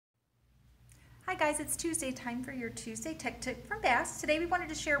guys, it's Tuesday, time for your Tuesday Tech Tip from Bass. Today we wanted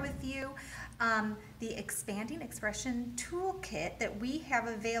to share with you the Expanding Expression Toolkit that we have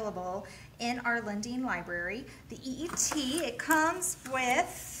available in our lending library. The EET, it comes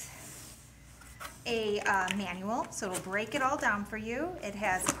with a manual, so it'll break it all down for you. It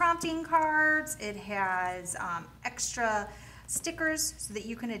has prompting cards, it has extra stickers so that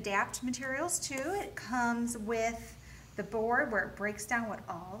you can adapt materials to. It comes with the board where it breaks down what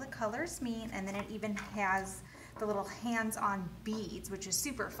all the colors mean, and then it even has the little hands-on beads, which is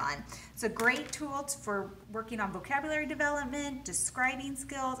super fun. It's a great tool for working on vocabulary development, describing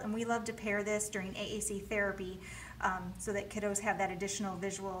skills, and we love to pair this during AAC therapy so that kiddos have that additional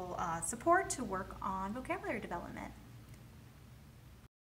visual support to work on vocabulary development.